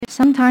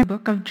Sometime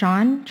book of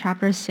John,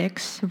 chapter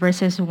 6,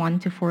 verses 1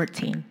 to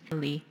 14.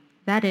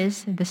 That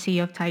is, the Sea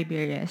of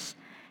Tiberias.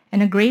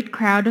 And a great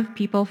crowd of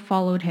people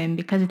followed him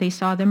because they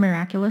saw the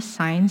miraculous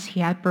signs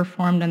he had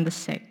performed on the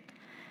sick.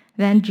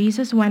 Then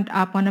Jesus went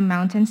up on a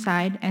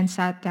mountainside and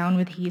sat down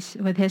with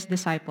his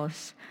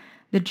disciples.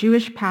 The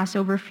Jewish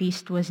Passover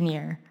feast was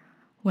near.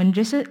 When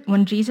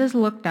Jesus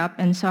looked up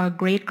and saw a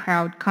great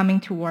crowd coming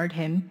toward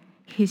him,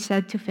 he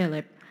said to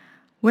Philip,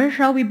 "Where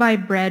shall we buy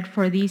bread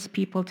for these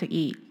people to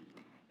eat?"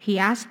 He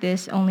asked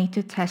this only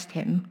to test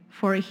him,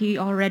 for he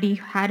already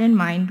had in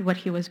mind what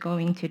he was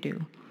going to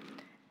do.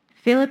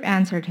 Philip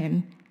answered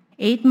him,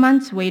 8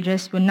 months'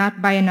 wages would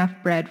not buy enough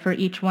bread for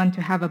each one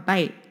to have a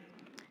bite."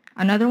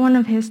 Another one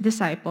of his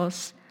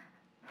disciples,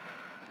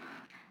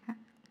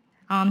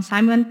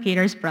 Simon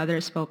Peter's brother,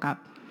 spoke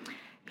up.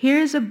 "Here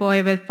is a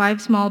boy with 5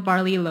 small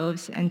barley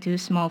loaves and 2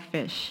 small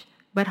fish.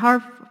 But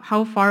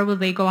how far will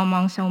they go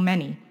among so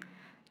many?"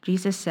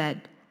 Jesus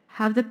said,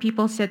 "Have the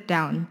people sit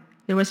down."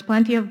 There was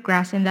plenty of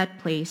grass in that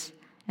place,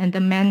 and the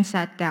men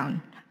sat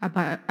down,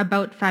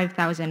 about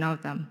 5,000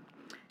 of them.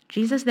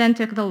 Jesus then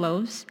took the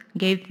loaves,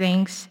 gave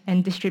thanks,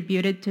 and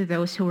distributed to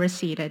those who were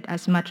seated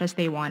as much as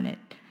they wanted.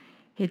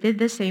 He did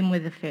the same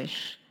with the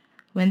fish.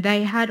 When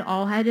they had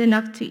all had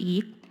enough to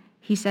eat,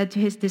 he said to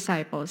his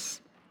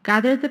disciples,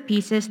 "Gather the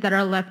pieces that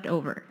are left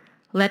over.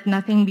 Let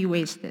nothing be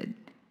wasted."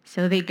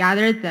 So they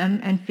gathered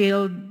them and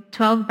filled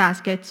 12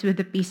 baskets with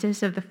the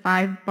pieces of the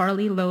 5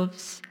 barley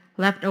loaves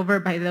left over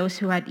by those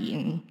who had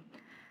eaten.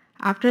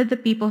 After the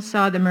people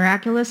saw the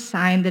miraculous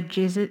sign that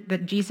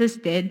Jesus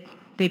did,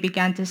 they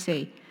began to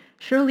say,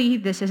 "Surely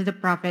this is the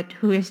prophet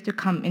who is to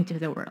come into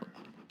the world."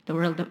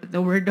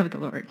 The word of the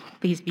Lord.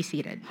 Please be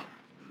seated.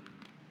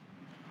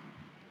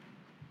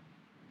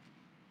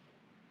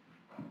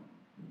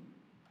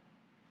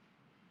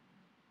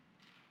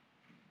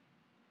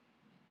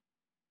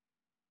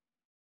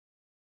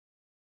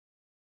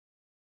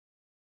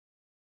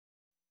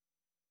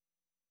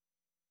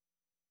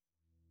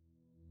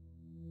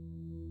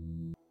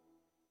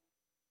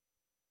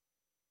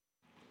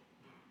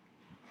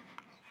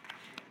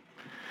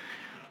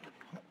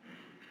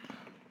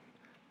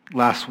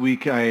 Last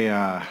week,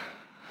 I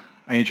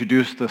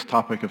introduced this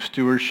topic of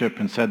stewardship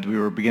and said we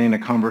were beginning a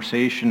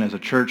conversation as a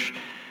church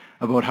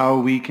about how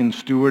we can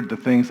steward the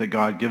things that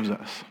God gives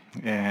us.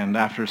 And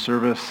after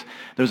service,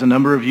 there's a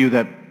number of you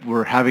that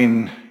were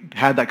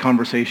had that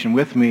conversation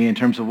with me in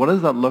terms of what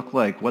does that look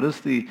like? What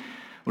is the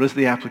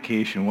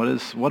application?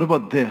 What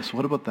about this?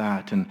 What about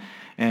that?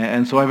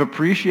 And so I've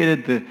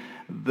appreciated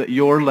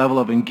your level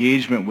of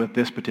engagement with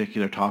this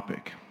particular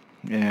topic.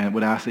 And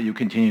would ask that you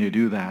continue to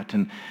do that.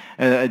 And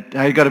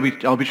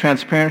I'll be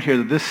transparent here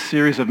that this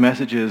series of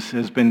messages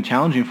has been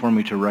challenging for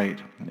me to write.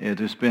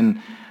 It's been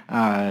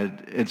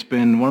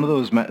one of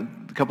those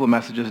couple of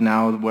messages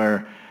now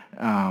where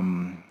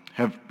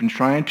have been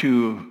trying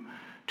to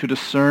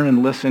discern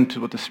and listen to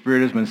what the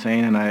Spirit has been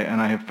saying, and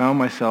I have found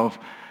myself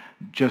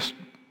just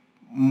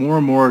more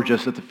and more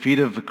just at the feet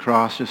of the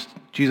cross, just,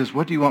 Jesus,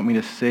 what do you want me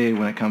to say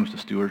when it comes to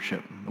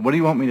stewardship? What do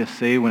you want me to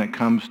say when it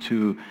comes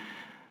to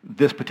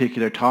this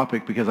particular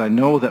topic? Because I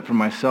know that for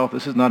myself,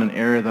 this is not an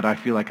area that I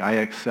feel like I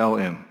excel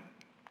in.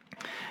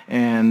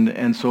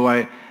 And so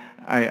I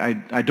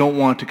don't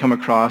want to come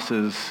across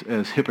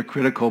as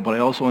hypocritical, but I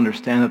also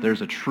understand that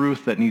there's a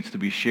truth that needs to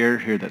be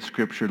shared here that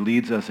Scripture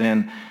leads us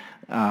in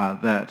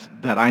that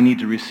I need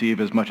to receive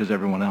as much as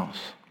everyone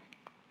else.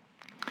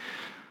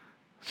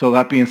 So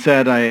that being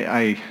said,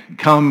 I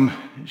come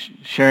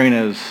sharing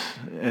as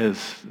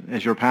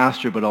your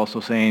pastor, but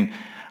also saying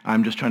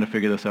I'm just trying to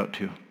figure this out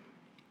too.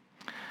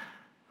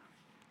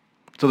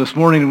 So this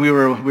morning we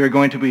are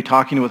going to be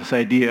talking with this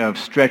idea of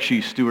stretchy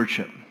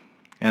stewardship.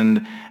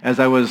 And as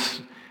I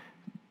was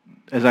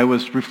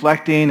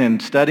reflecting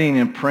and studying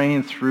and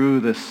praying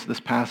through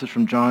this passage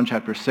from John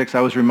chapter 6,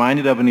 I was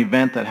reminded of an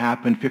event that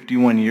happened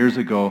 51 years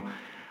ago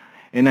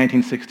in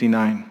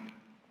 1969,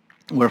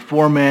 where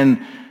 4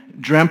 men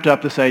dreamt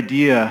up this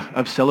idea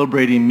of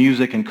celebrating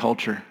music and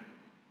culture.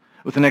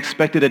 With an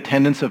expected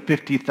attendance of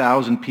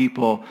 50,000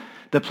 people,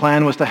 the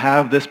plan was to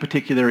have this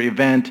particular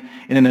event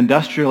in an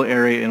industrial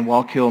area in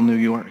Wallkill, New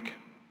York,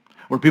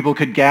 where people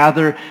could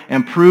gather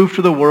and prove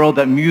to the world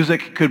that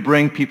music could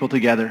bring people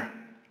together.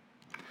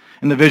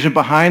 And the vision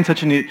behind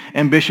such an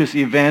ambitious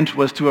event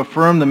was to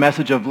affirm the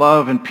message of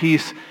love and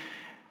peace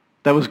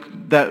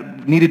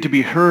that needed to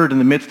be heard in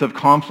the midst of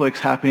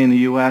conflicts happening in the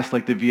U.S.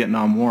 like the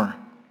Vietnam War.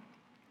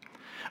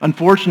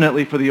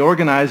 Unfortunately for the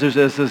organizers,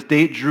 as this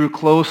date drew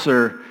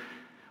closer,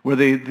 where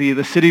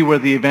the city where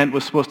the event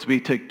was supposed to be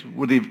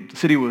where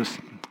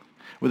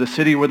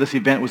this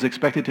event was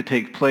expected to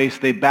take place,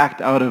 they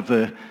backed out of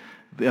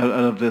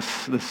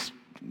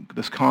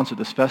this concert,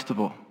 this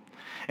festival.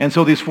 And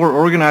so these 4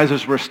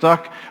 organizers were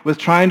stuck with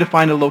trying to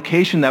find a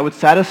location that would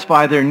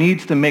satisfy their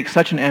needs to make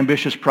such an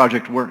ambitious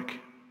project work.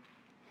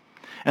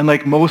 And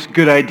like most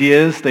good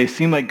ideas, they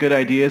seem like good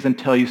ideas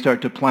until you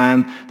start to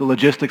plan the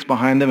logistics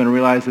behind them and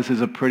realize this is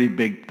a pretty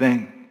big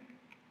thing.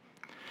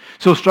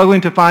 So struggling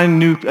to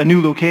find a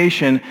new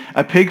location,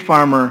 a pig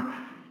farmer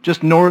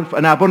just north,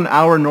 about an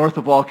hour north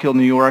of Wallkill,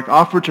 New York,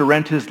 offered to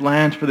rent his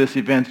land for this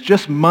event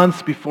just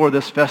months before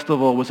this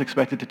festival was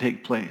expected to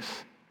take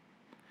place.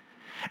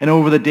 And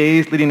over the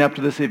days leading up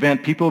to this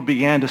event, people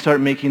began to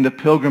start making the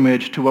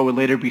pilgrimage to what would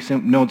later be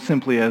known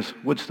simply as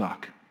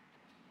Woodstock.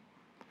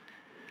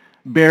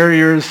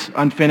 Barriers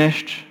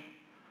unfinished,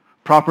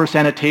 proper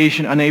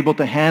sanitation unable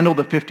to handle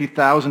the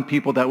 50,000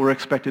 people that were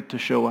expected to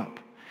show up.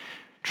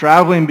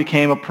 Traveling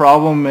became a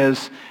problem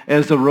as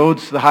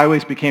the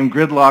highways became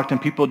gridlocked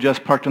and people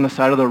just parked on the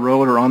side of the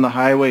road or on the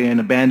highway and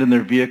abandoned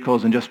their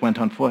vehicles and just went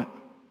on foot.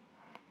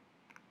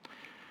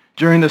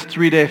 During this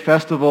 3-day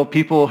festival,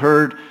 people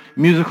heard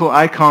musical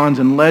icons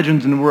and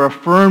legends and were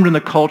affirmed in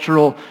the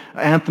cultural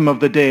anthem of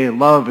the day,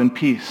 love and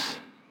peace.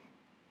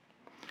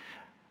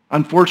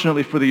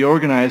 Unfortunately for the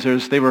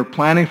organizers, they were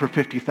planning for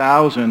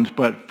 50,000,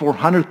 but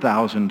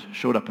 400,000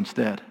 showed up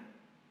instead.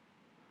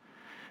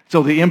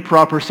 So the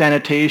improper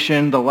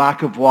sanitation, the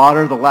lack of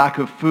water, the lack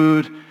of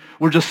food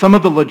were just some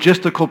of the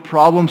logistical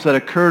problems that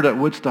occurred at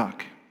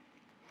Woodstock.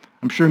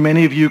 I'm sure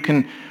many of you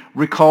can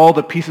recall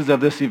the pieces of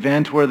this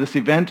event where this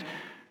event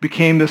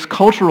became this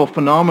cultural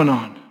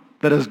phenomenon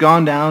that has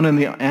gone down in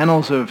the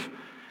annals of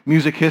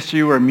music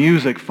history where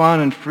music, fun,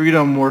 and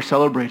freedom were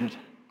celebrated.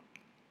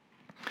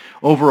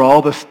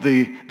 Overall,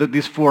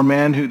 these 4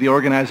 men, the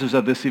organizers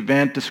of this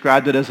event,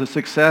 described it as a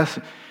success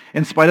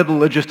in spite of the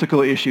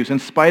logistical issues, in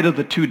spite of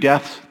the 2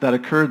 deaths that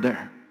occurred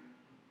there.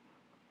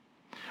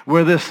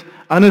 Where this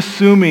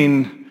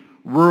unassuming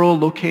rural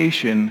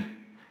location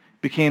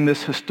became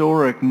this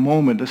historic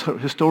moment, this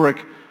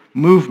historic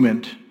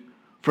movement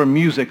for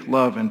music,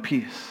 love, and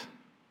peace.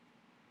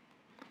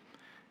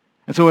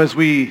 And so as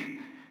we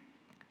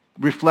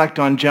reflect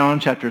on John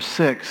chapter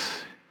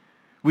 6,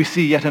 we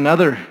see yet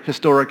another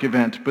historic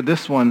event, but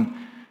this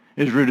one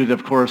is rooted,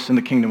 of course, in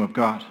the kingdom of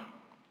God.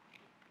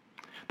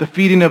 The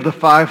feeding of the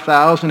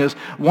 5,000 is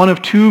one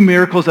of 2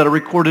 miracles that are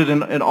recorded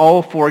in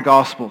all 4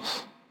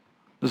 Gospels.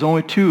 There's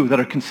only 2 that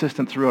are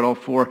consistent throughout all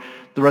 4.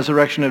 The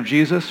resurrection of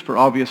Jesus, for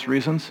obvious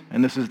reasons,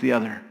 and this is the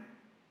other.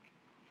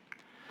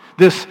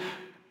 This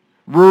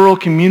rural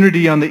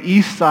community on the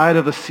east side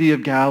of the Sea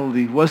of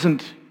Galilee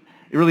wasn't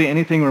really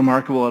anything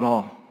remarkable at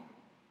all.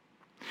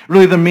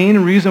 Really, the main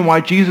reason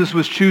why Jesus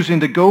was choosing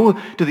to go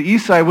to the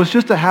east side was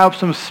just to have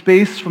some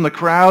space from the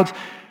crowds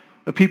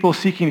of people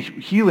seeking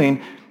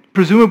healing,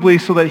 presumably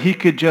so that he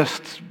could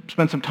just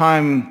spend some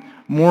time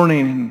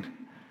mourning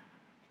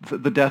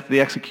the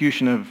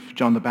execution of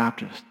John the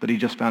Baptist that he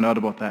just found out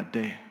about that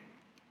day.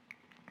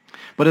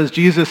 But as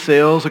Jesus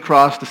sails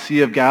across the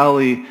Sea of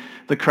Galilee,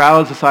 the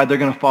crowds decide they're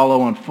going to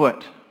follow on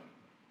foot.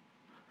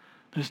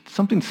 There's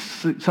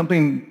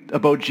something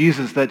about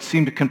Jesus that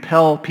seemed to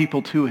compel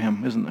people to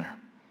him, isn't there?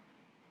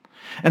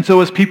 And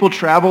so as people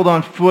traveled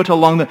on foot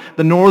along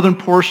the northern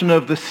portion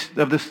of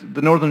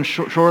the northern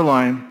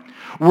shoreline,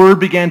 word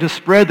began to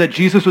spread that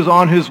Jesus was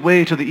on his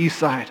way to the east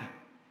side.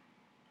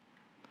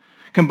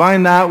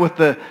 Combine that with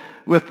the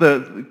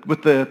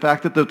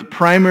fact that the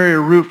primary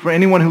route for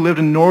anyone who lived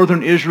in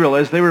northern Israel,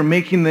 as they were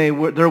making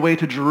their way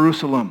to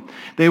Jerusalem,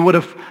 they would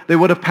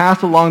have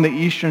passed along the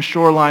eastern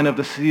shoreline of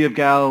the Sea of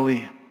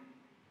Galilee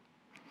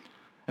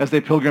as they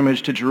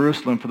pilgrimaged to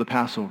Jerusalem for the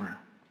Passover.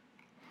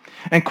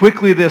 And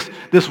quickly this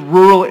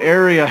rural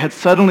area had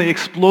suddenly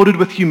exploded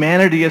with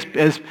humanity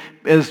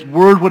as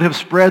word would have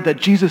spread that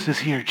Jesus is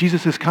here,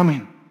 Jesus is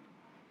coming.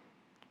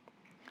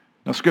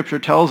 Now Scripture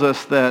tells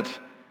us that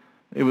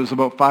it was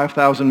about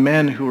 5,000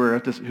 men who were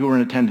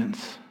in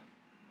attendance.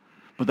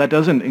 But that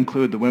doesn't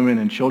include the women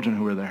and children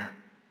who were there.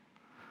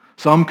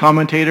 Some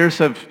commentators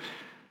have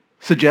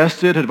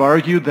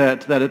argued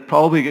that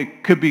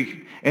it could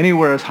be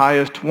anywhere as high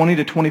as 20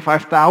 to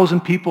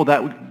 25,000 people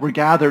that were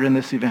gathered in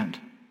this event.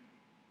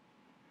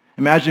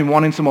 Imagine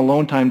wanting some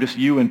alone time, just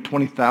you and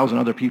 20,000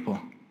 other people.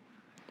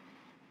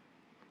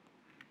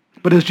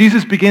 But as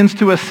Jesus begins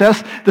to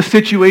assess the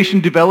situation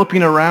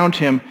developing around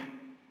him,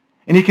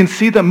 and he can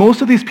see that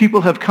most of these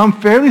people have come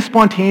fairly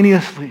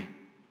spontaneously,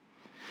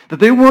 that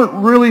they weren't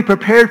really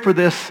prepared for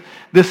this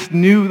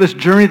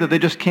journey that they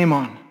just came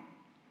on.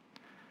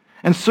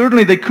 And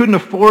certainly they couldn't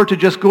afford to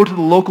just go to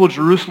the local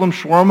Jerusalem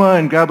shawarma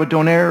and grab a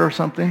doner or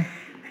something.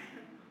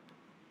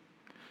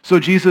 So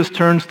Jesus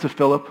turns to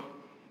Philip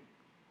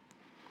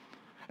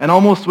and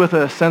almost with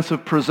a sense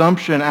of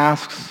presumption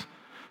asks,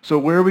 so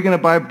where are we going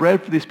to buy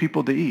bread for these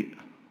people to eat?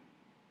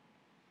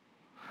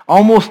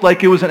 Almost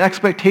like it was an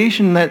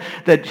expectation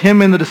that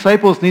him and the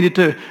disciples needed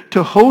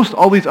to host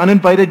all these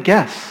uninvited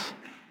guests.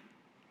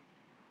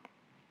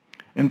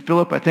 And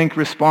Philip, I think,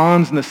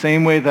 responds in the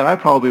same way that I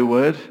probably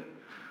would.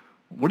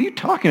 What are you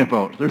talking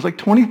about? There's like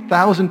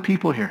 20,000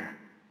 people here.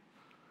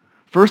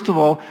 First of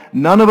all,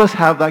 none of us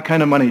have that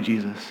kind of money,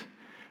 Jesus.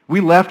 We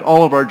left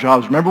all of our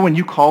jobs. Remember when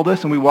you called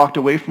us and we walked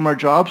away from our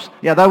jobs?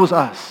 Yeah, that was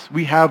us.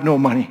 We have no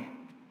money.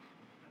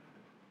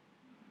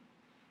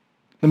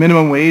 The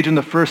minimum wage in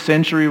the first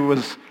century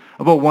was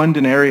about 1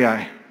 denarii.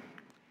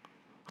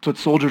 That's what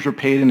soldiers were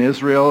paid in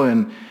Israel.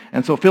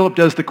 And so Philip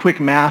does the quick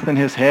math in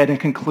his head and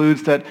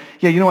concludes that,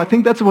 I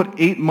think that's about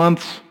 8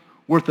 months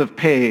worth of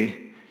pay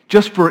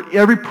just for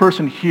every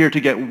person here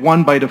to get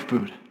one bite of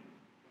food.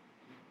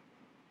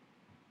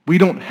 We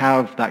don't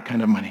have that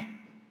kind of money.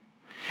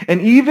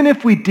 And even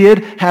if we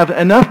did have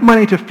enough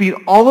money to feed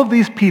all of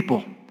these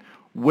people,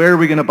 where are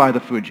we going to buy the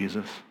food,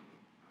 Jesus?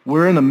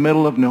 We're in the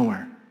middle of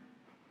nowhere.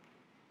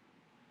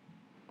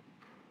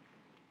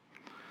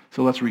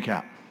 So let's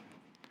recap.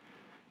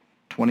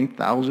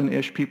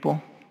 20,000-ish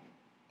people.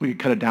 We could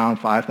cut it down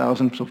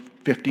 5,000, so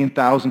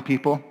 15,000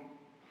 people.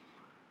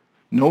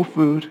 No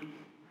food,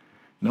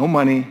 no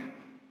money,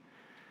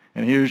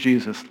 and here's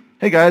Jesus.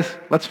 Hey guys,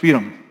 let's feed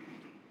them.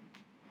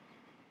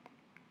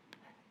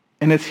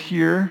 And it's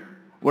here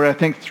where I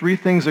think three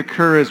things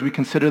occur as we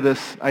consider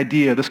this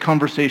idea, this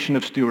conversation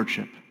of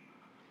stewardship.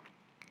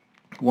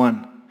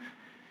 One,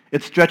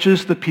 it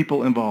stretches the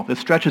people involved. It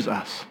stretches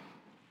us.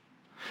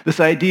 This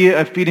idea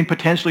of feeding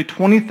potentially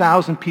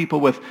 20,000 people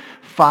with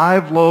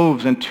 5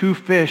 loaves and 2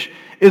 fish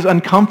is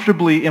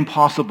uncomfortably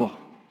impossible.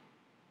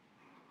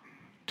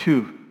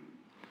 2,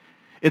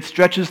 it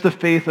stretches the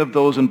faith of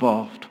those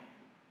involved.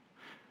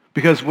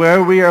 Because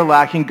where we are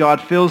lacking,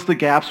 God fills the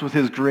gaps with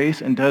his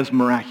grace and does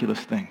miraculous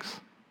things.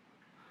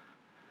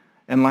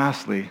 And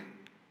lastly,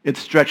 it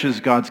stretches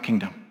God's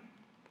kingdom,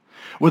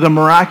 where the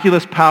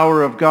miraculous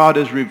power of God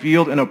is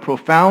revealed in a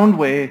profound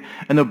way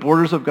and the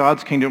borders of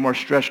God's kingdom are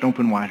stretched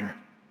open wider.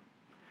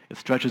 It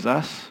stretches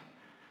us,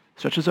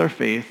 stretches our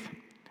faith,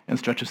 and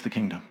stretches the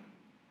kingdom.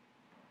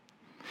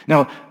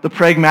 Now, the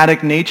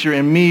pragmatic nature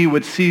in me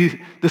would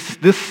see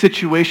this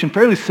situation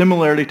fairly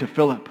similarly to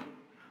Philip.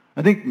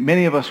 I think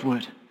many of us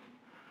would.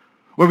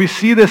 Where we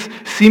see this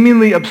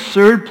seemingly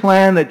absurd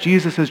plan that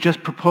Jesus has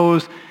just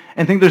proposed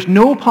and think there's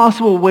no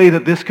possible way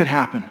that this could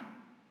happen.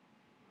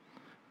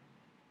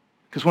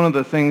 Because one of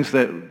the things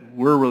that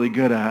we're really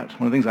good at,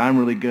 one of the things I'm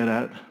really good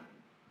at,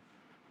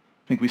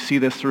 I think we see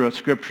this throughout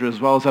Scripture as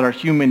well, is that our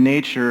human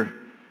nature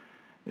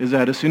is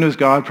that as soon as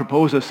God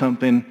proposes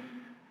something,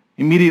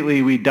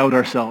 immediately we doubt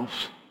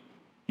ourselves.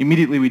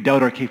 Immediately we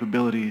doubt our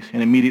capabilities,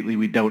 and immediately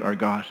we doubt our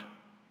God.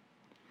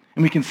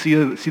 And we can see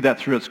that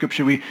throughout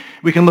Scripture. We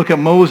can look at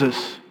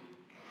Moses,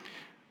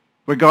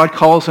 where God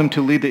calls him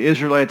to lead the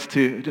Israelites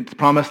to the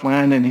promised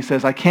land, and he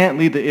says, I can't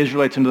lead the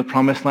Israelites into the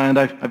promised land.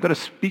 I've got a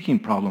speaking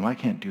problem. I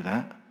can't do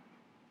that.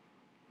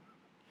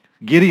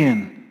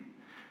 Gideon,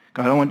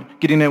 God, I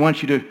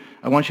want you to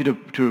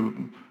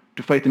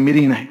fight the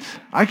Midianites.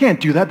 I can't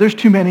do that. There's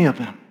too many of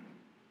them.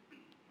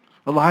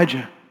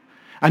 Elijah,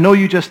 I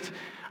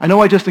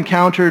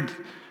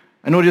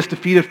just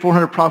defeated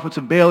 400 prophets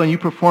of Baal and you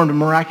performed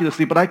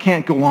miraculously, but I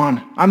can't go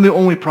on. I'm the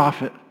only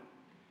prophet.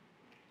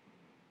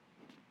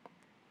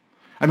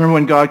 I remember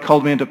when God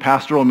called me into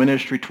pastoral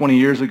ministry 20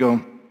 years ago,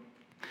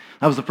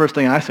 that was the first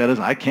thing I said is,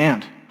 I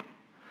can't.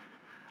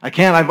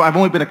 I've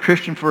only been a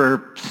Christian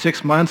for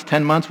 6 months,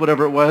 10 months,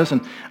 whatever it was,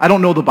 and I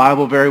don't know the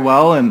Bible very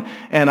well, and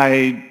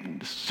I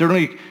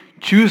certainly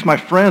choose my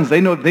friends.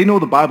 They know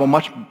the Bible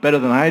much better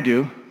than I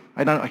do.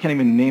 I can't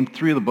even name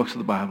 3 of the books of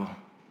the Bible.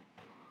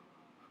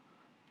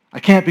 I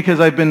can't because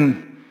I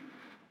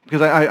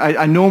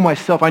know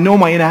myself. I know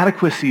my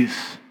inadequacies.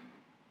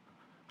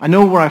 I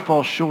know where I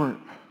fall short.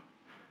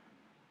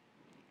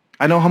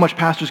 I know how much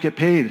pastors get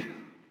paid.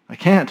 I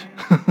can't.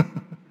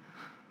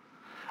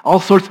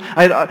 And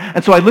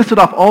so I listed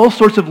off all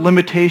sorts of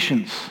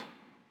limitations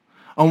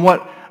on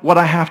what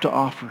I have to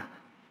offer,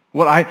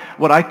 what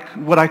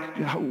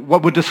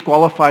would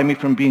disqualify me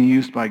from being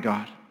used by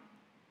God.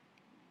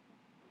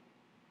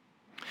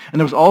 And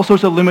there was all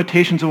sorts of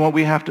limitations on what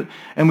we have to,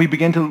 and we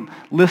began to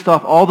list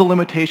off all the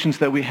limitations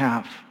that we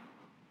have.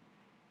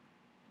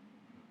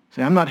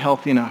 Say, I'm not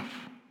healthy enough,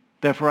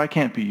 therefore I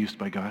can't be used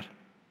by God.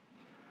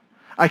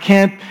 I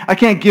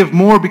can't give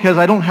more because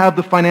I don't have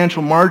the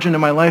financial margin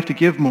in my life to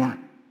give more.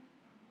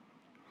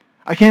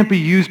 I can't be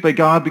used by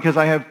God because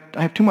I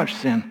have too much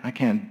sin. I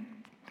can't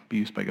be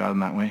used by God in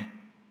that way.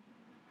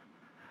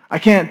 I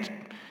can't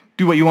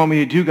do what you want me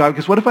to do, God,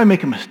 because what if I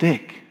make a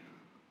mistake?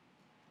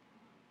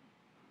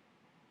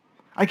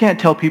 I can't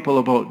tell people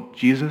about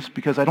Jesus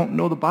because I don't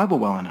know the Bible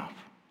well enough.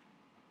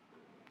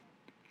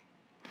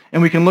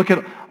 And we can look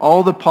at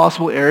all the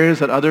possible areas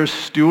that others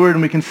steward,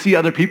 and we can see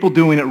other people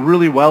doing it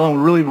really well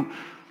and really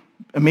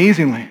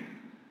amazingly.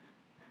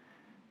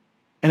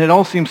 And it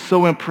all seems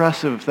so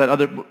impressive that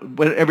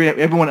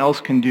everyone else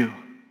can do.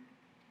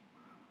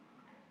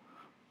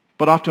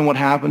 But often what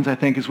happens, I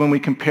think, is when we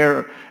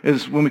compare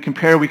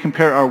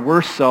our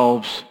worst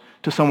selves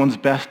to someone's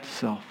best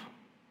self.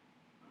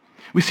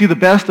 We see the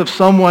best of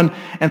someone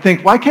and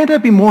think, why can't I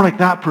be more like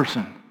that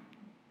person?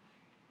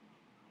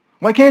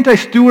 Why can't I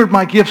steward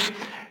my gifts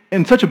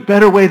in such a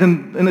better way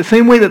than in the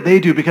same way that they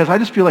do? Because I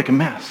just feel like a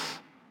mess.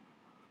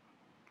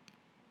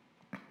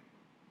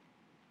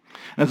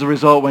 As a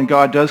result, when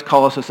God does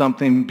call us to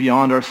something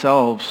beyond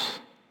ourselves,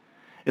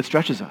 it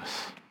stretches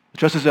us. It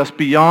stretches us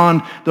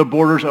beyond the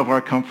borders of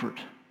our comfort.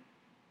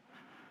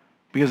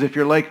 Because if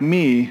you're like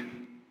me,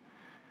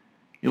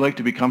 you like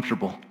to be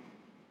comfortable.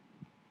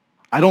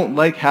 I don't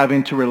like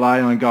having to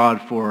rely on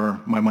God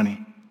for my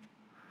money.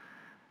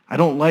 I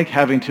don't like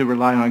having to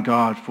rely on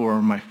God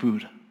for my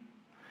food.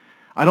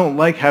 I don't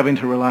like having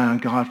to rely on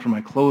God for my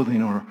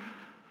clothing or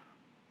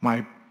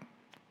my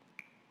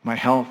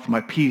health,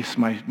 my peace,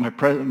 my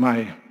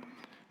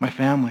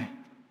family.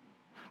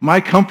 My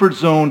comfort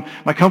zone,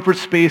 my comfort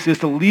space is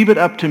to leave it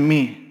up to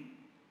me.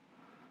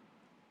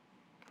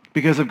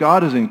 Because if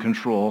God is in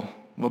control,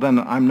 well then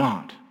I'm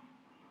not.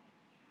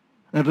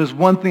 And if there's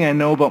one thing I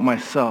know about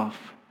myself,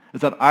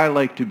 is that I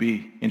like to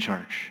be in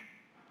charge.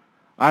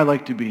 I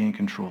like to be in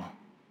control.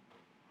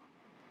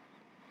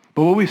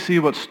 But what we see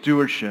about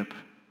stewardship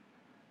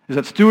is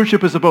that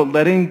stewardship is about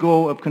letting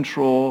go of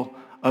control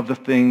of the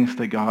things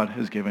that God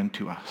has given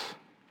to us.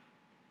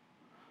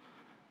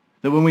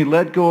 That when we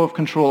let go of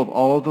control of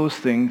all of those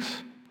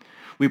things,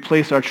 we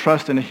place our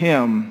trust in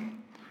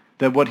him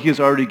that what he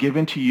has already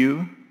given to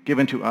you,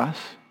 given to us,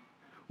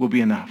 will be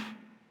enough.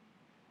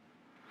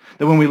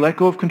 That when we let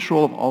go of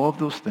control of all of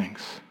those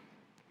things,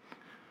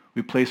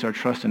 we place our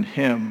trust in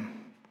him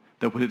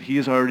that what he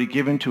has already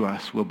given to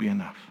us will be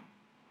enough.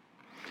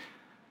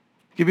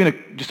 I'll give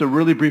you just a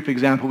really brief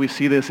example. We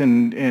see this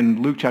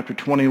in Luke chapter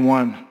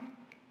 21.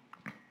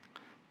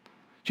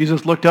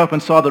 Jesus looked up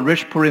and saw the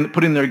rich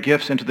putting their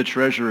gifts into the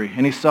treasury,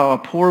 and he saw a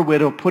poor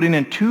widow putting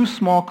in 2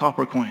 small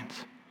copper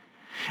coins.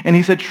 And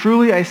he said,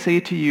 "Truly I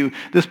say to you,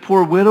 this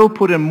poor widow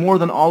put in more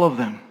than all of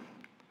them.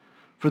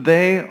 For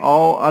they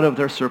all out of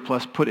their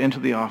surplus put into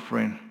the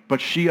offering, but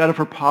she out of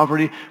her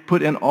poverty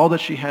put in all that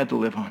she had to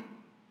live on."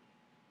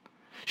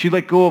 She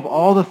let go of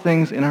all the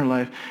things in her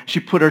life.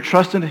 She put her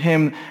trust into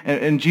him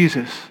and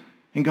Jesus,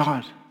 in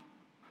God,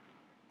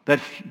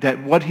 that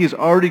what he's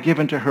already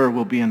given to her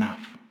will be enough.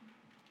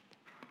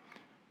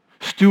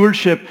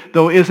 Stewardship,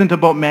 though, isn't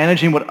about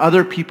managing what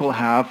other people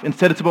have.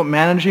 Instead, it's about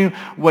managing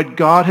what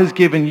God has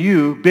given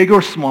you, big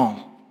or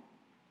small,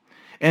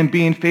 and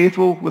being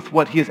faithful with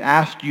what he has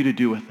asked you to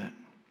do with it.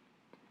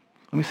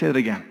 Let me say that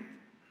again.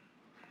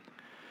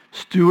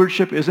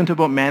 Stewardship isn't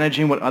about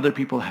managing what other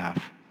people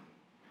have.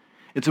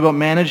 It's about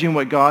managing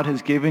what God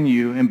has given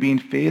you and being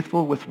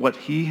faithful with what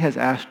he has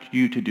asked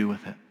you to do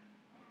with it.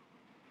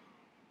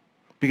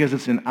 Because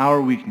it's in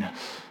our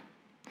weakness.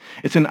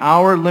 It's in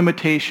our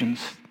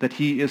limitations that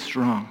he is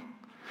strong.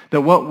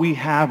 That what we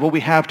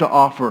have to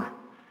offer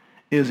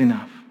is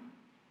enough.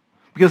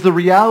 Because the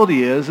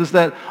reality is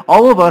that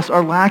all of us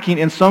are lacking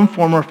in some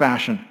form or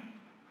fashion.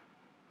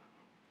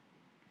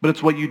 But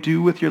it's what you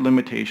do with your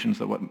limitations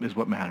that is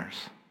what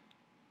matters.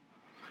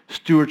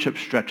 Stewardship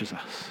stretches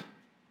us.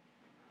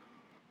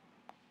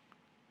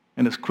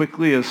 And as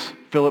quickly as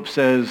Philip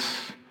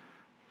says,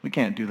 "We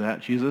can't do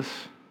that,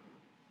 Jesus,"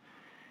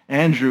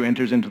 Andrew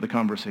enters into the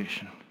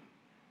conversation,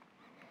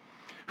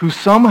 who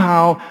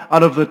somehow,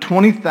 out of the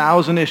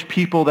 20,000-ish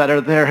people that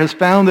are there, has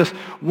found this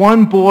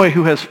one boy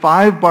who has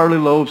 5 barley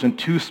loaves and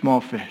 2 small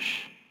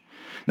fish.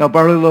 Now,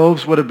 barley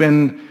loaves would have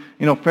been,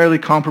 fairly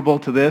comparable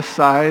to this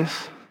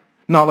size,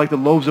 not like the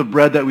loaves of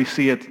bread that we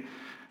see at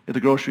the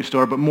grocery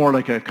store, but more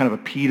like a kind of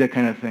a pita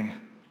kind of thing.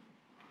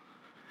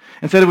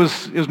 Instead, it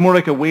was more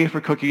like a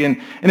wafer cookie,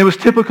 and it was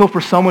typical for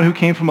someone who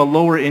came from a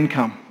lower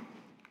income.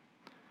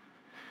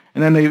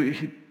 And then they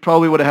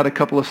probably would have had a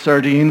couple of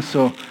sardines,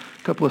 so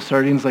a couple of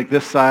sardines like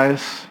this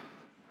size.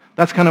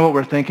 That's kind of what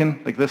we're thinking,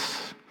 like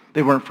this.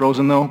 They weren't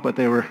frozen though, but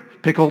they were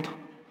pickled.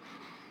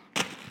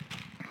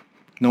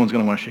 No one's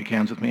going to want to shake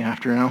hands with me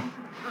after now.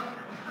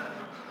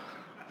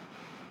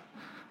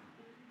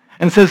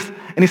 And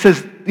he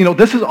says,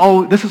 this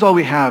is all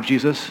we have,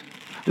 Jesus.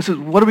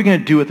 What are we going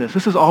to do with this?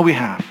 This is all we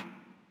have.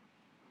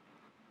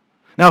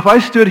 Now, if I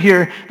stood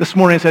here this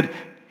morning and said,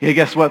 "Hey,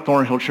 guess what,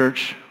 Thornhill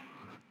Church?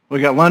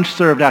 We got lunch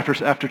served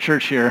after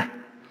church here.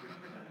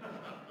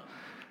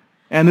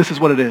 And this is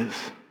what it is.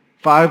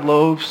 5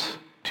 loaves,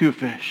 2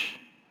 fish."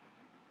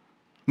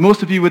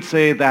 Most of you would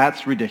say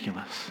that's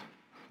ridiculous.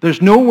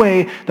 There's no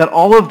way that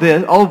all of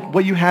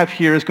what you have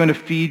here is going to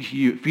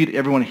feed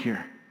everyone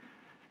here.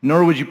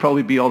 Nor would you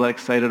probably be all that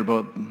excited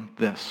about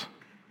this.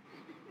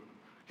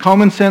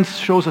 Common sense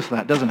shows us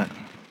that, doesn't it?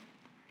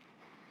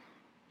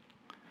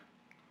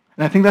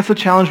 And I think that's the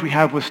challenge we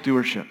have with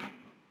stewardship.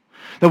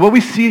 That what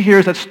we see here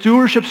is that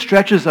stewardship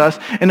stretches us,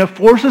 and it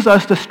forces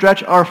us to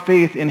stretch our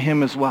faith in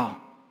him as well.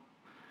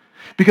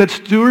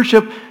 Because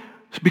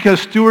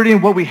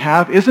stewarding what we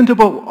have isn't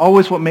about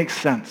always what makes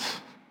sense.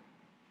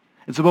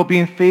 It's about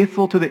being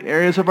faithful to the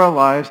areas of our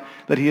lives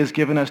that he has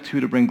given us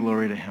to bring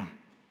glory to him.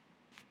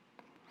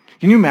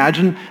 Can you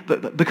imagine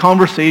the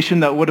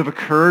conversation that would have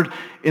occurred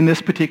in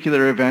this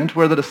particular event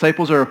where the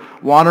disciples are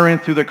wandering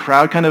through the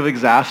crowd kind of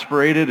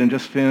exasperated and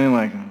just feeling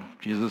like,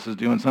 Jesus is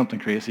doing something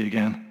crazy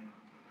again.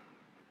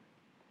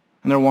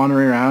 And they're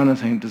wandering around and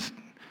saying,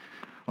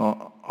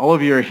 all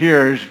of you are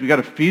here. We got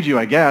to feed you,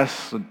 I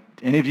guess.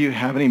 Any of you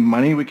have any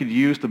money we could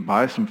use to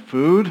buy some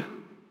food?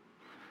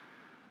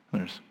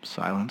 There's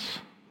silence.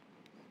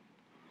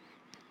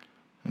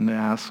 And they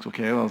ask,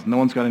 okay, well, no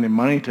one's got any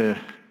money to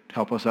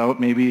help us out.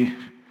 Maybe,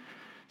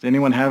 does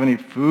anyone have any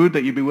food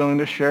that you'd be willing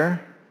to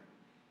share?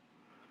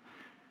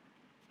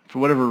 For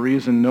whatever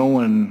reason, no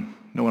one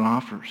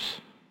offers.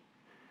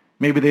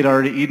 Maybe they'd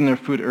already eaten their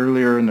food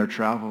earlier in their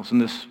travels, and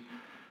this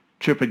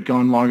trip had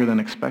gone longer than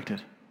expected.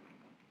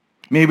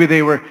 Maybe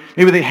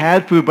they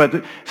had food,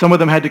 but some of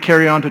them had to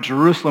carry on to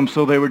Jerusalem,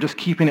 so they were just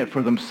keeping it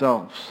for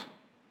themselves.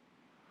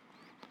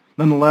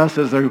 Nonetheless,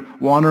 as they're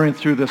wandering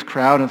through this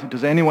crowd, and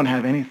does anyone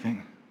have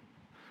anything?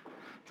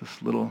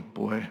 This little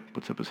boy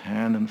puts up his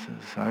hand and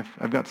says,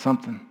 I've got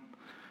something.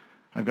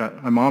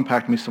 My mom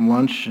packed me some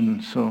lunch,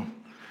 and so,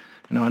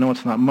 I know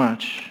it's not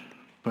much,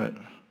 but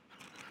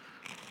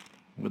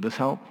would this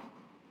help?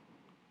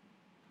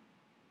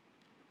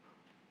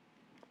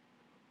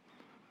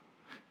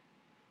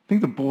 I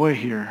think the boy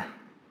here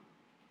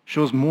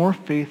shows more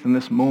faith in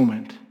this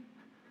moment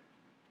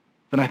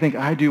than I think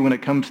I do when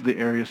it comes to the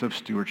areas of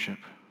stewardship.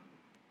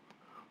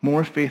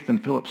 More faith than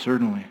Philip,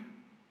 certainly.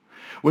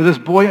 Where this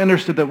boy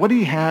understood that what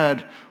he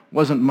had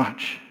wasn't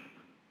much.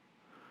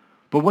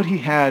 But what he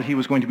had, he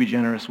was going to be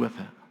generous with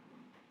it.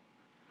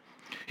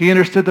 He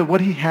understood that what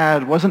he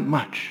had wasn't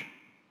much.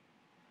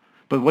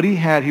 But what he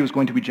had, he was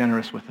going to be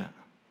generous with it.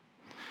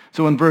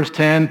 So in verse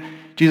 10,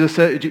 Jesus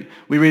said,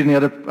 we read in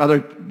the other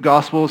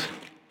Gospels,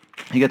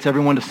 he gets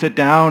everyone to sit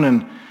down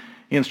and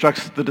he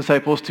instructs the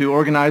disciples to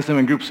organize them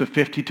in groups of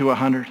 50 to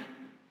 100.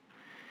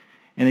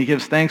 And he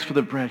gives thanks for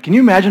the bread. Can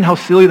you imagine how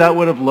silly that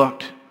would have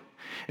looked?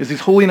 As he's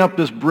holding up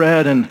this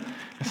bread and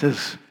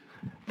says,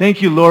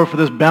 thank you, Lord, for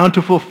this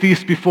bountiful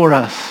feast before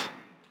us.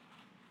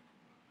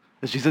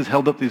 As Jesus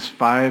held up these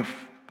 5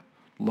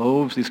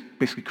 loaves, these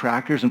basically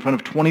crackers, in front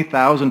of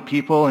 20,000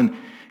 people and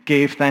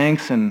gave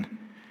thanks and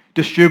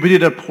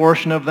distributed a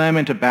portion of them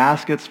into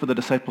baskets for the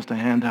disciples to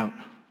hand out.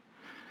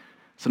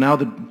 So now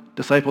the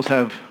disciples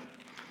have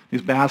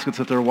these baskets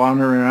that they're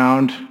wandering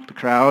around the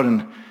crowd,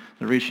 and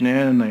they're reaching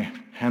in and they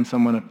hand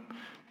someone a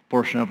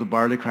portion of the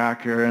barley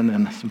cracker and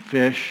then some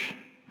fish.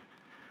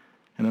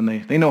 And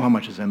then they know how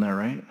much is in there,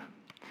 right?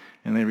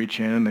 And they reach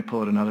in and they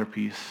pull out another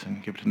piece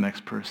and give it to the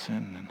next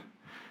person.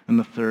 And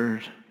the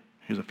third,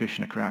 here's a fish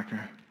and a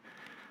cracker.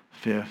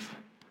 Fifth,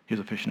 here's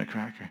a fish and a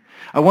cracker.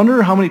 I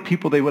wonder how many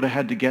people they would have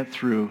had to get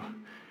through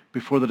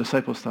before the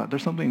disciples thought,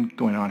 there's something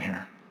going on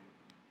here.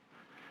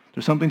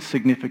 There's something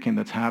significant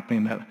that's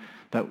happening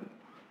that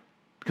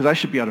because I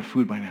should be out of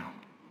food by now.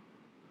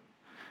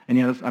 And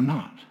yet I'm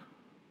not.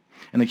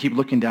 And they keep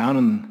looking down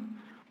and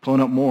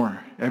pulling out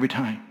more every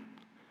time.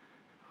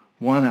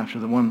 One after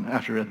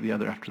the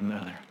other. I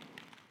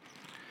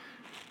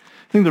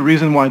think the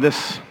reason why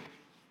this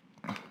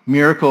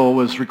miracle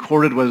was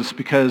recorded was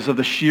because of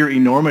the sheer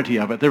enormity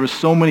of it. There were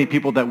so many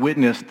people that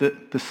witnessed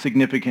this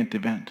significant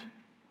event.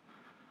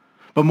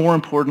 But more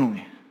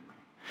importantly,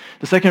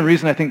 the second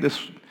reason I think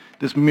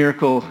this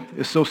miracle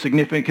is so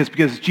significant is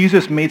because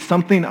Jesus made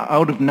something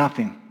out of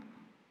nothing.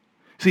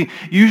 See,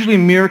 usually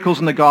miracles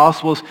in the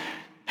Gospels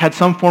had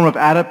some form of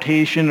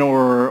adaptation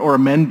or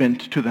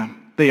amendment to them.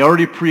 They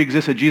already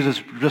pre-existed.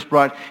 Jesus just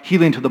brought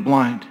healing to the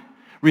blind,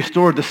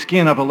 restored the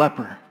skin of a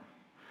leper.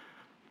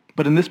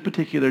 But in this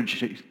particular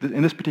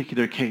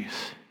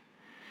case,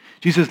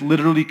 Jesus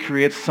literally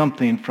creates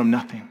something from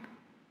nothing.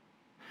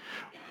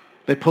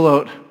 They pull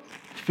out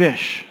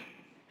fish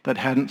that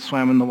hadn't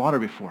swam in the water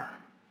before.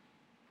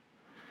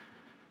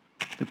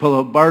 They pull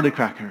out barley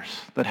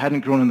crackers that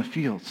hadn't grown in the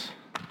fields.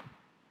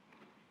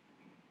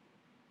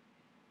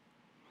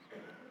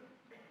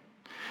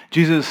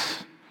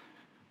 Jesus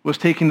was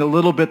taking the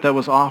little bit that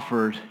was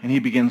offered and he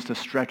begins to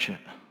stretch it.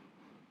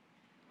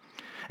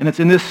 And it's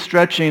in this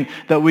stretching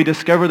that we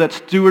discover that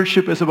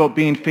stewardship is about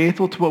being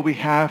faithful to what we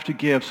have to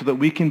give so that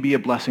we can be a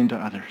blessing to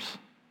others.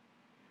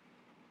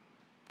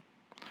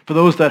 For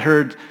those that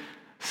heard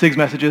Sig's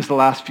messages the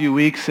last few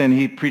weeks and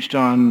he preached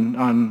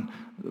on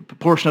a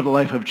portion of the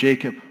life of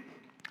Jacob,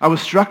 I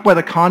was struck by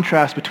the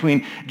contrast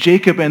between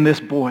Jacob and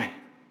this boy.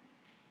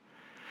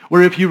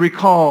 Where if you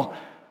recall,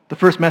 the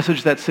first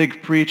message that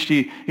Sig preached,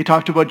 he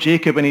talked about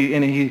Jacob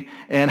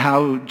and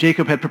how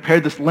Jacob had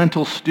prepared this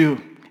lentil stew.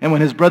 And when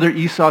his brother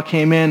Esau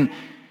came in,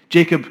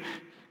 Jacob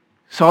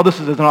saw this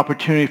as an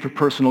opportunity for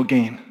personal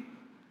gain.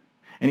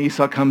 And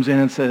Esau comes in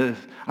and says,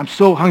 I'm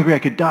so hungry I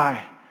could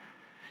die.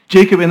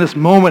 Jacob in this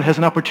moment has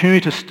an opportunity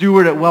to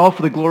steward it well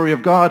for the glory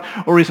of God,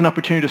 or he's an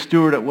opportunity to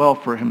steward it well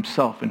for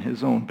himself and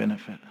his own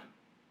benefit.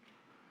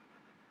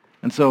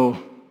 And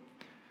so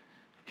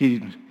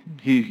he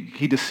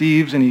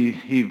deceives and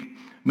he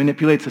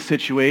manipulates the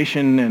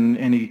situation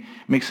and he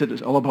makes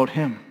it all about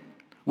him.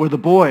 Where the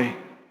boy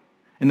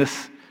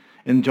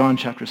in John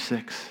chapter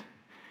 6,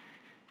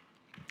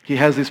 he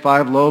has these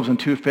 5 loaves and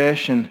 2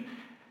 fish, and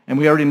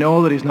we already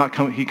know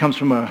that he comes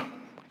from a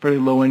fairly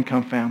low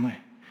income family.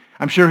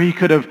 I'm sure he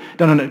could have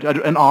done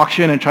an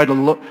auction and tried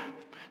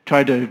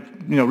to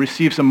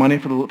receive some money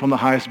from the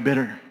highest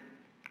bidder.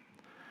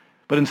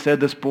 But instead,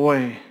 this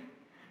boy,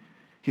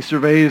 he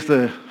surveys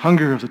the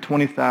hunger of the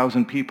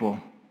 20,000 people.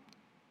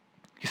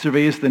 He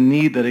surveys the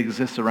need that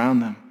exists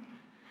around them.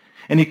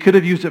 And he could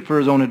have used it for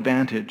his own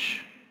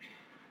advantage.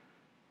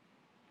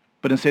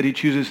 But instead he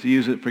chooses to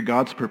use it for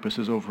God's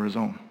purposes over his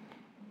own.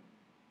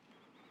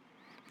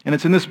 And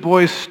it's in this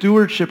boy's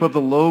stewardship of the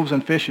loaves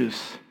and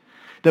fishes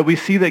that we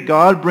see that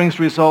God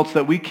brings results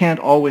that we can't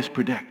always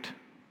predict.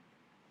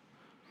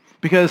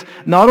 Because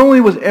not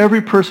only was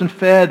every person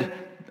fed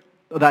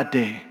that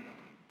day,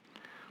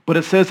 But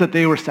it says that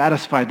they were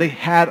satisfied.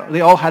 They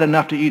all had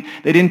enough to eat.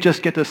 They didn't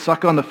just get to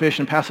suck on the fish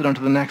and pass it on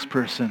to the next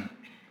person.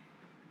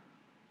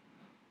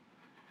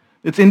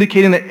 It's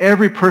indicating that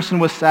every person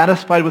was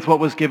satisfied with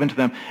what was given to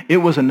them. It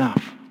was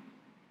enough.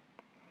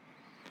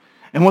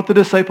 And what the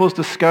disciples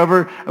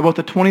discover about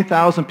the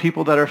 20,000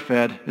 people that are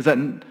fed is that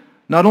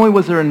not only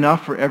was there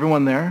enough for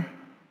everyone there,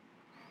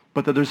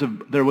 but that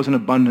there was an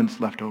abundance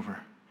left over.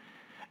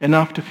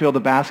 Enough to fill the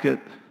basket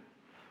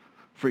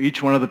for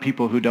each one of the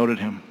people who doubted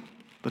him,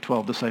 the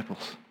 12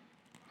 disciples.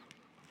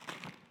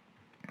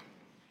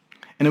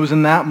 And it was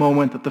in that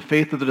moment that the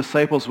faith of the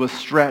disciples was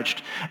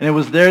stretched. And it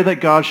was there that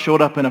God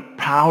showed up in a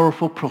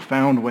powerful,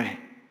 profound way.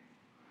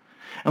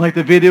 And like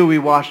the video we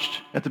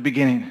watched at the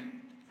beginning,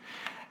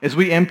 as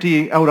we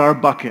empty out our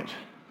bucket,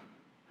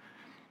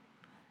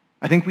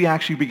 I think we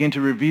actually begin to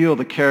reveal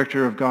the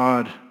character of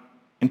God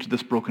into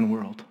this broken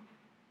world.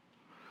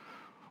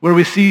 Where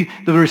we see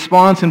the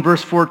response in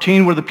verse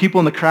 14, where the people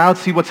in the crowd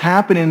see what's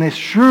happening, and they,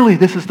 surely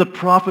this is the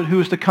prophet who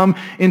is to come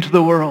into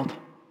the world.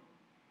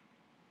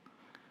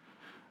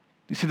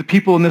 You see, the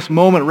people in this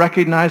moment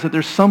recognize that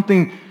there's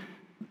something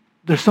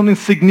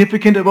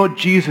significant about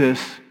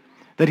Jesus,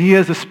 that he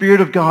has the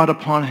Spirit of God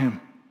upon him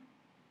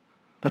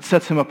that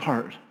sets him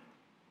apart.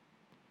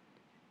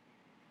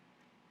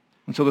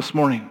 And so this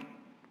morning,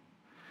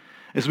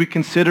 as we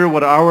consider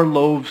what our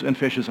loaves and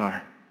fishes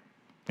are,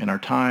 in our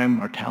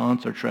time, our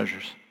talents, our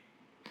treasures,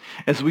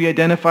 as we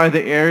identify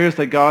the areas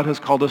that God has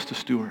called us to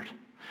steward,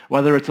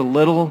 whether it's a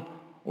little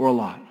or a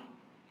lot,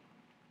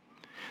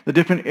 the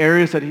different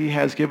areas that he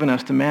has given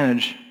us to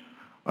manage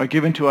are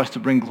given to us to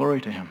bring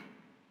glory to him.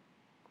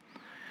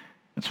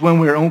 It's when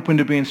we are open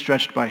to being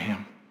stretched by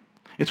him.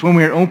 It's when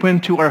we are open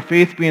to our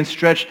faith being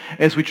stretched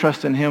as we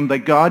trust in him that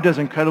God does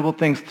incredible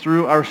things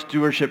through our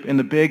stewardship in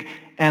the big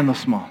and the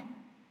small.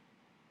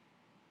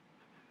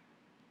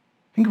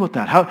 Think about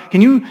that.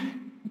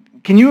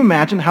 Can you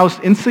imagine how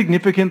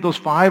insignificant those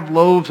 5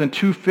 loaves and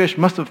 2 fish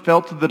must have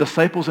felt to the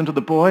disciples and to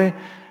the boy,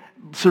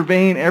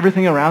 surveying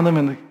everything around them,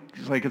 and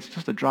he's like, it's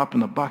just a drop in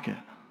the bucket.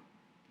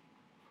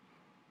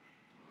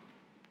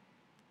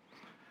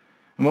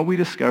 And what we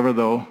discover,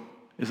 though,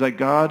 is that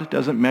God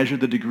doesn't measure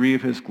the degree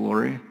of his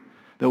glory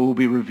that will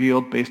be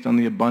revealed based on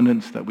the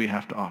abundance that we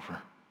have to offer.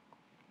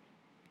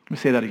 Let me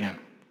say that again.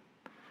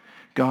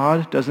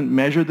 God doesn't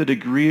measure the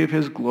degree of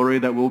his glory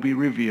that will be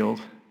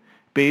revealed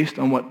based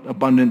on what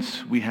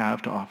abundance we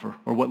have to offer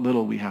or what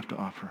little we have to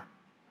offer.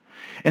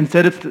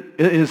 Instead, it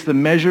is the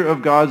measure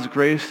of God's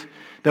grace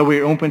that we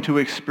are open to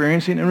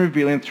experiencing and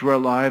revealing through our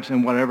lives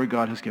and whatever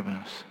God has given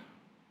us.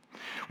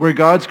 Where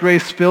God's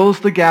grace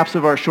fills the gaps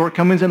of our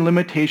shortcomings and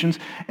limitations,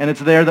 and it's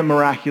there that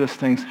miraculous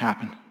things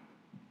happen.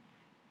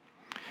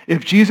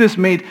 If Jesus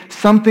made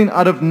something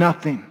out of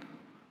nothing,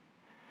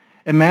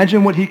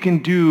 imagine what he can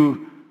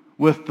do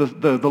with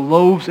the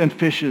loaves and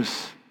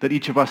fishes that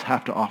each of us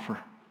have to offer.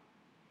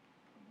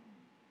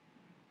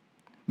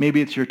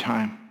 Maybe it's your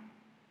time.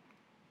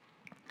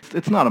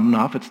 It's not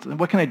enough. It's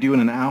what can I do in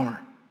an hour?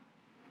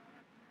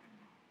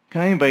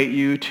 Can I invite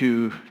you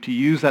to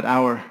use that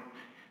hour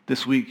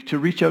this week to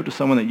reach out to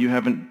someone that you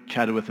haven't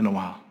chatted with in a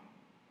while?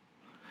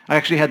 I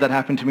actually had that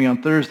happen to me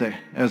on Thursday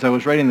as I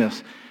was writing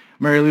this.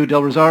 Mary Lou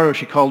Del Rosario,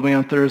 she called me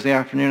on Thursday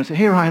afternoon and said,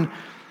 hey, Ryan,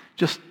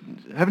 just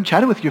haven't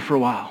chatted with you for a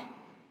while.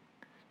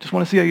 Just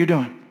want to see how you're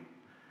doing.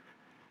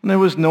 And there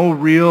was no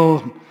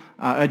real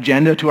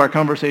agenda to our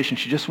conversation.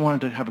 She just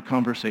wanted to have a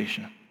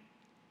conversation.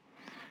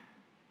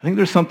 I think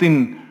there's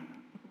something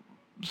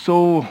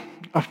so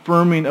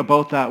affirming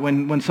about that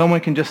when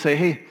someone can just say,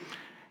 hey,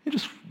 I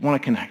just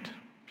want to connect.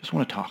 Just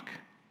want to talk.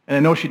 And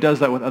I know she does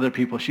that with other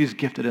people. She's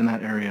gifted in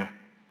that area.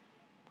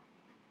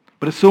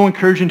 But it's so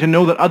encouraging to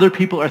know that other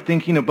people are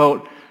thinking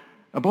about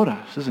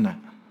us, isn't it?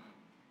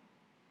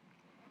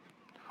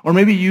 Or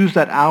maybe use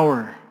that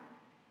hour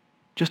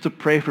just to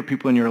pray for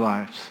people in your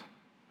lives.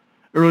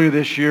 Earlier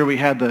this year, we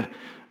had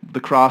the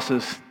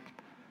crosses,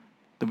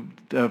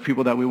 the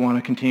people that we want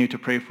to continue to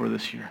pray for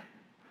this year.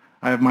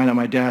 I have mine at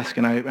my desk,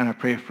 and I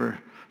pray for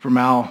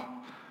Mal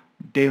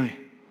daily.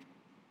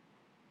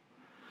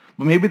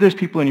 But maybe there's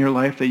people in your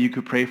life that you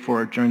could pray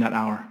for during that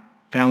hour.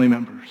 Family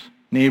members,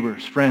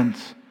 neighbors,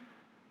 friends,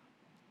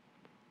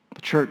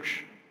 the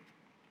church.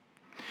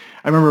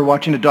 I remember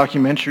watching a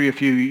documentary a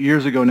few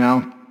years ago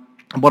now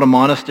about a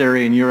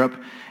monastery in Europe,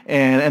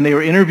 and they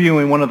were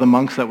interviewing one of the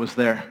monks that was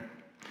there.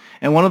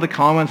 And one of the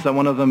comments that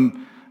one of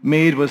them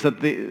made was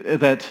that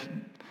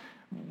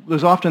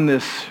there's often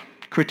this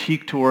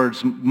critique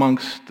towards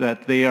monks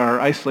that they are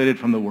isolated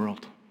from the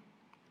world.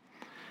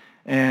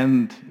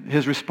 And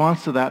his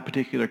response to that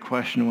particular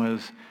question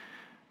was,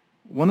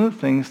 one of the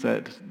things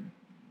that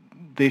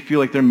they feel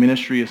like their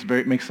ministry is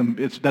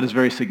that is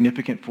very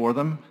significant for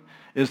them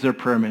is their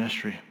prayer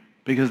ministry.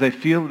 Because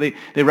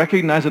they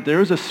recognize that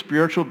there is a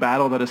spiritual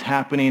battle that is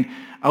happening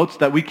out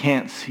that we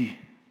can't see.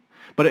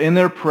 But in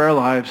their prayer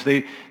lives,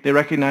 they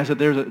recognize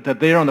that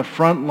they are on the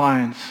front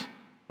lines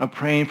of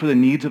praying for the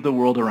needs of the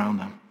world around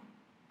them.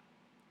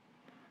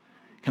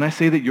 Can I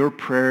say that your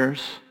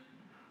prayers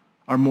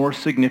are more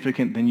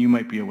significant than you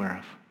might be aware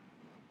of?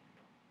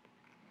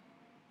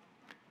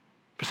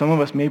 For some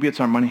of us, maybe it's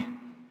our money.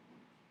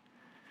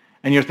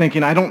 And you're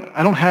thinking, I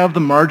don't have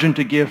the margin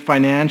to give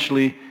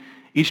financially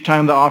each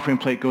time the offering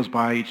plate goes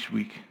by each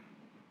week.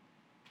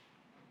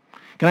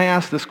 Can I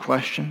ask this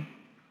question?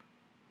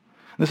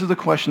 This is a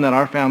question that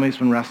our family's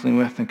been wrestling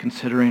with and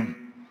considering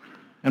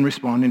and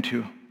responding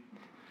to.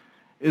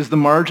 Is the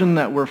margin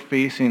that we're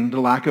facing,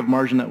 the lack of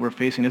margin that we're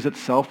facing, is it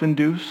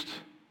self-induced,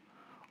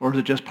 or is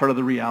it just part of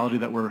the reality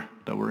that we're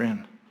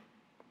in?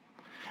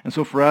 And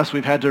so for us,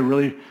 we've had to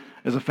really,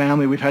 as a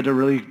family, we've had to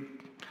really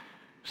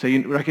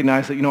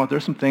recognize that, you know what,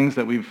 there's some things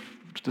that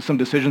some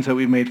decisions that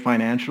we've made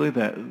financially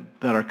that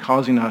are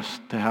causing us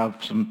to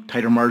have some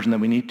tighter margin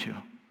than we need to.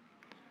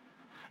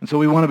 And so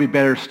we want to be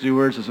better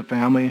stewards as a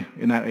family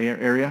in that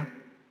area.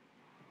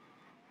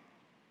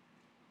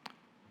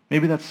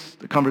 Maybe that's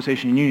the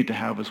conversation you need to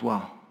have as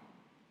well.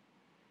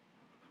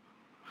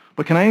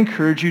 But can I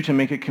encourage you to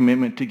make a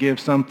commitment to give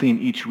something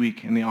each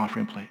week in the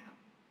offering plate?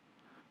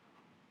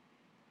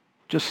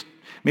 Just,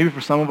 maybe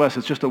for some of us,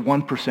 it's just a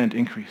 1%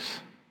 increase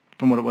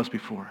from what it was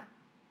before.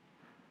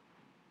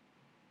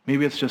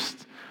 Maybe it's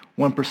just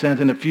 1%,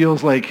 and it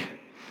feels like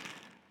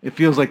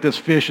this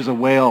fish is a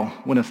whale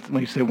when you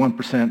say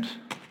 1%.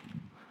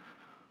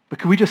 But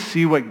can we just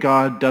see what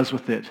God does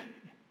with it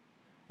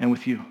and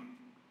with you?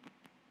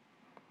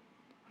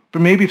 For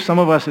maybe some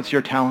of us, it's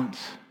your talents.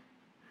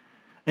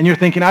 And you're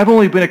thinking, I've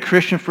only been a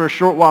Christian for a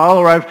short while,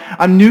 or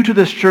I'm new to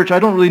this church. I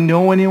don't really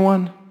know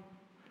anyone.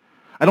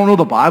 I don't know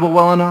the Bible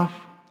well enough.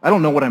 I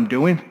don't know what I'm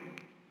doing.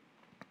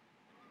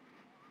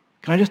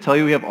 Can I just tell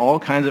you, we have all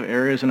kinds of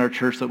areas in our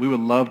church that we would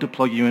love to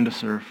plug you in to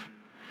serve,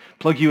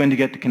 plug you in to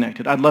get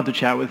connected. I'd love to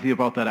chat with you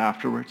about that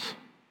afterwards.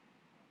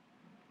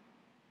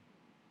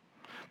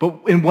 But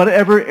in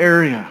whatever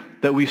area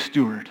that we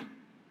steward,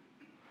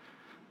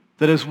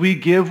 that as we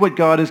give what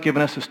God has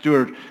given us to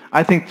steward,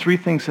 I think three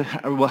things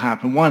will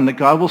happen. One, that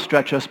God will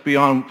stretch us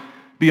beyond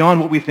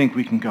what we think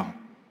we can go.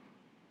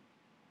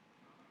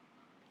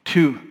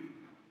 Two,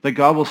 that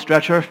God will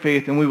stretch our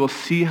faith and we will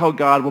see how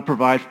God will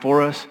provide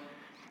for us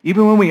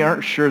even when we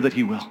aren't sure that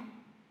he will.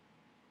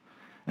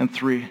 And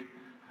three,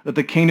 that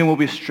the kingdom will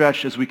be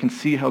stretched as we can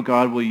see how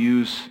God will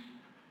use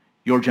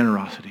your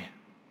generosity.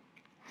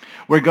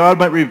 Where God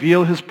might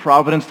reveal his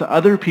providence to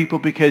other people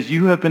because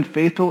you have been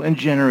faithful and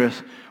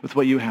generous with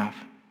what you have.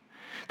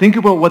 Think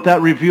about what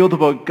that revealed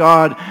about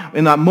God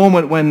in that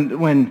moment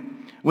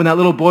when that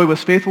little boy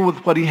was faithful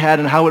with what he had,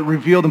 and how it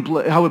revealed and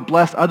how it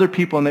blessed other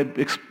people, and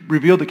it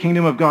revealed the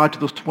kingdom of God to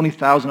those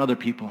 20,000 other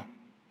people.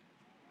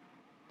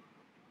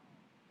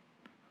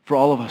 For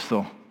all of us,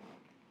 though,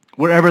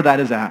 wherever that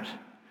is at,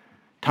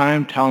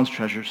 time, talents,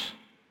 treasures,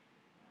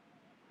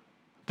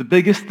 the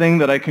biggest thing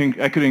that I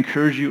could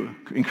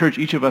encourage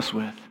each of us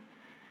with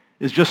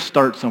is just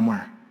start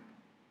somewhere.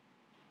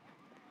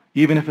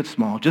 Even if it's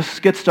small,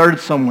 just get started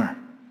somewhere.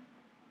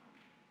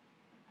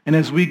 And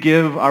as we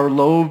give our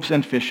loaves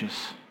and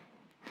fishes,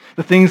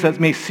 the things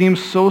that may seem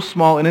so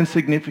small and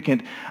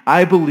insignificant,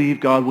 I believe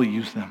God will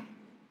use them.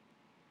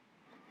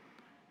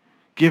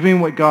 Giving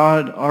what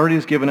God already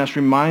has given us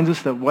reminds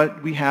us that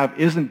what we have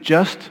isn't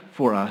just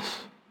for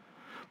us,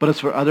 but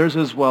it's for others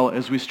as well,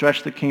 as we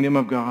stretch the kingdom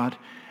of God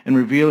and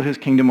reveal his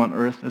kingdom on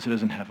earth as it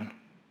is in heaven.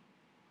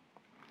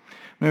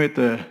 Maybe at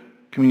the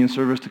communion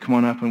service to come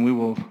on up, and we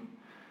will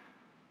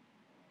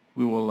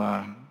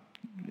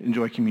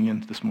enjoy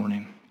communion this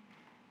morning.